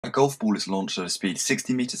A golf ball is launched at a speed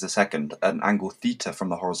 60 meters a second at an angle theta from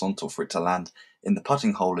the horizontal for it to land in the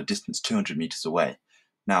putting hole a distance 200 meters away.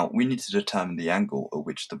 Now, we need to determine the angle at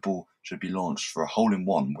which the ball should be launched for a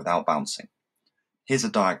hole-in-one without bouncing. Here's a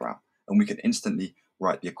diagram, and we can instantly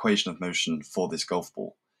write the equation of motion for this golf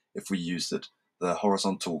ball if we use that the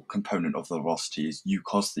horizontal component of the velocity is u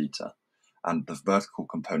cos theta, and the vertical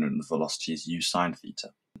component of the velocity is u sine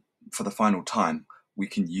theta. For the final time, we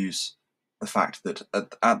can use the fact that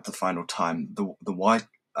at the final time, the y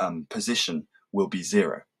position will be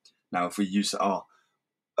 0. Now, if we use our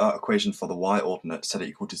equation for the y ordinate, set it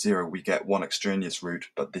equal to 0, we get one extraneous root,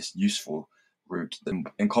 but this useful root,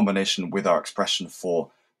 in combination with our expression for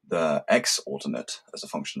the x ordinate as a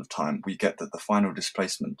function of time, we get that the final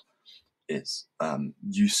displacement is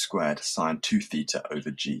u squared sine 2 theta over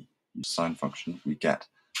g. Use sine function, we get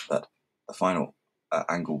that the final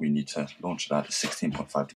angle we need to launch it at is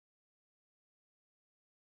 16.5 degrees.